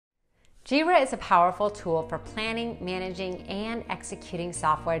Jira is a powerful tool for planning, managing, and executing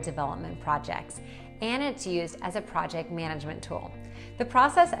software development projects, and it's used as a project management tool. The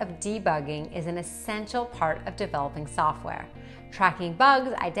process of debugging is an essential part of developing software. Tracking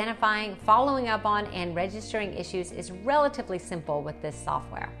bugs, identifying, following up on, and registering issues is relatively simple with this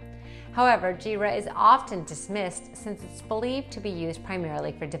software. However, Jira is often dismissed since it's believed to be used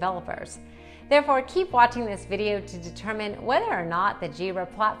primarily for developers. Therefore, keep watching this video to determine whether or not the Jira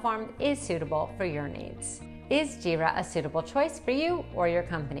platform is suitable for your needs. Is Jira a suitable choice for you or your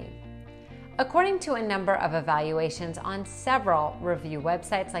company? According to a number of evaluations on several review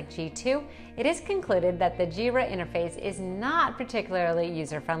websites like G2, it is concluded that the Jira interface is not particularly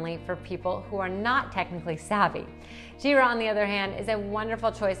user-friendly for people who are not technically savvy. Jira, on the other hand, is a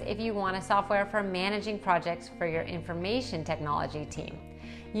wonderful choice if you want a software for managing projects for your information technology team.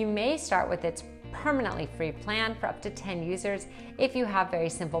 You may start with its permanently free plan for up to 10 users if you have very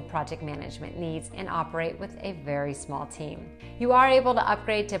simple project management needs and operate with a very small team. You are able to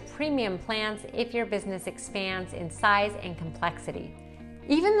upgrade to premium plans if your business expands in size and complexity.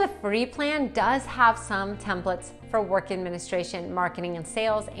 Even the free plan does have some templates for work administration, marketing and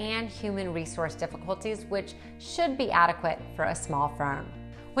sales, and human resource difficulties, which should be adequate for a small firm.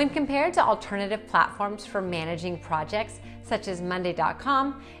 When compared to alternative platforms for managing projects, such as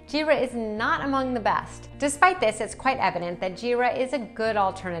Monday.com, Jira is not among the best. Despite this, it's quite evident that Jira is a good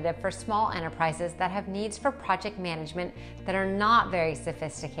alternative for small enterprises that have needs for project management that are not very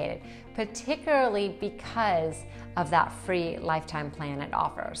sophisticated, particularly because of that free lifetime plan it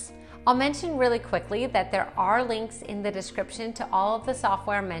offers. I'll mention really quickly that there are links in the description to all of the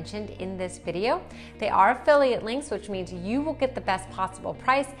software mentioned in this video. They are affiliate links, which means you will get the best possible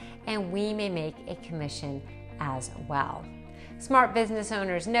price and we may make a commission as well. Smart business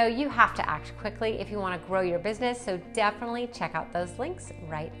owners know you have to act quickly if you want to grow your business, so definitely check out those links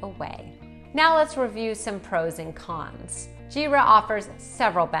right away. Now let's review some pros and cons. Jira offers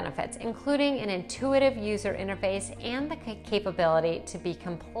several benefits, including an intuitive user interface and the capability to be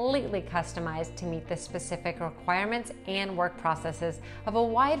completely customized to meet the specific requirements and work processes of a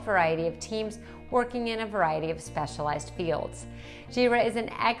wide variety of teams working in a variety of specialized fields. Jira is an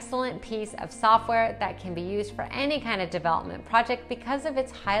excellent piece of software that can be used for any kind of development project because of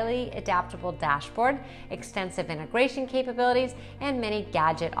its highly adaptable dashboard, extensive integration capabilities, and many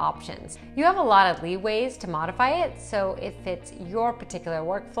gadget options. You have a lot of leeways to modify it so it fits your particular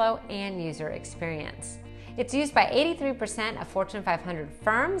workflow and user experience. It's used by 83% of Fortune 500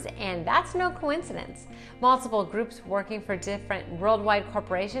 firms, and that's no coincidence. Multiple groups working for different worldwide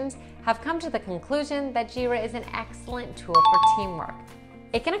corporations have come to the conclusion that Jira is an excellent tool for teamwork.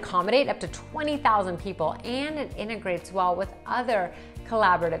 It can accommodate up to 20,000 people, and it integrates well with other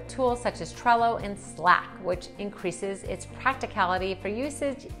collaborative tools such as Trello and Slack, which increases its practicality for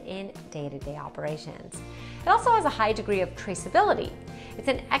usage in day-to-day operations. It also has a high degree of traceability. It's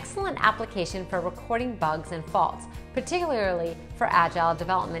an excellent application for recording bugs and faults, particularly for agile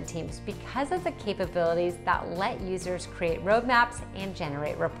development teams because of the capabilities that let users create roadmaps and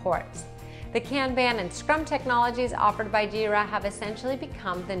generate reports. The Kanban and Scrum technologies offered by Jira have essentially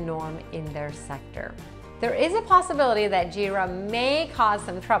become the norm in their sector. There is a possibility that Jira may cause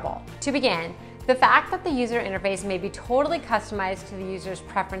some trouble. To begin, the fact that the user interface may be totally customized to the user's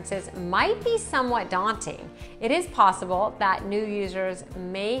preferences might be somewhat daunting. It is possible that new users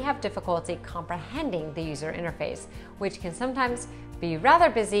may have difficulty comprehending the user interface, which can sometimes be rather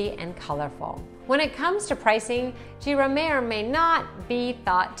busy and colorful. When it comes to pricing, Jira may or may not be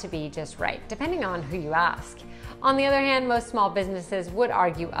thought to be just right, depending on who you ask. On the other hand, most small businesses would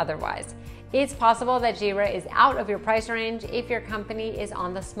argue otherwise. It's possible that Jira is out of your price range if your company is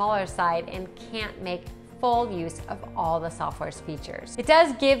on the smaller side and can't make full use of all the software's features. It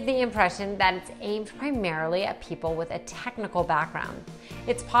does give the impression that it's aimed primarily at people with a technical background.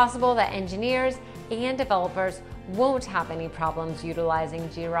 It's possible that engineers and developers won't have any problems utilizing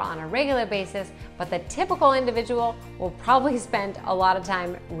Jira on a regular basis, but the typical individual will probably spend a lot of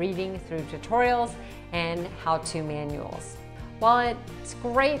time reading through tutorials and how-to manuals. While it's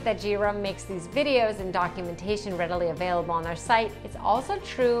great that Jira makes these videos and documentation readily available on their site, it's also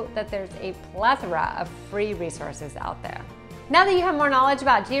true that there's a plethora of free resources out there. Now that you have more knowledge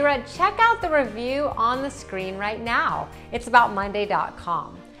about Jira, check out the review on the screen right now. It's about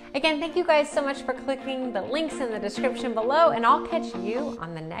Monday.com. Again, thank you guys so much for clicking the links in the description below, and I'll catch you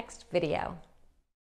on the next video.